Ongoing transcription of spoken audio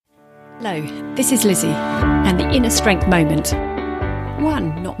Hello, this is Lizzie and the Inner Strength Moment.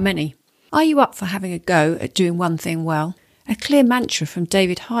 One, not many. Are you up for having a go at doing one thing well? A clear mantra from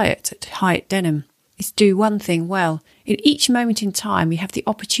David Hyatt at Hyatt Denim is do one thing well. In each moment in time, we have the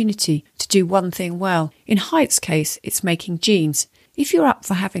opportunity to do one thing well. In Hyatt's case, it's making jeans. If you're up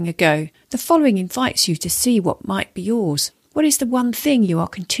for having a go, the following invites you to see what might be yours. What is the one thing you are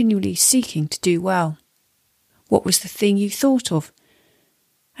continually seeking to do well? What was the thing you thought of?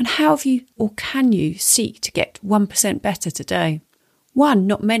 And how have you or can you seek to get 1% better today? One,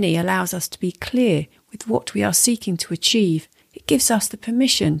 not many, allows us to be clear with what we are seeking to achieve. It gives us the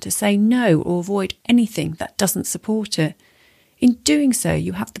permission to say no or avoid anything that doesn't support it. In doing so,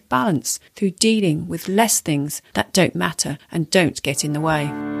 you have the balance through dealing with less things that don't matter and don't get in the way.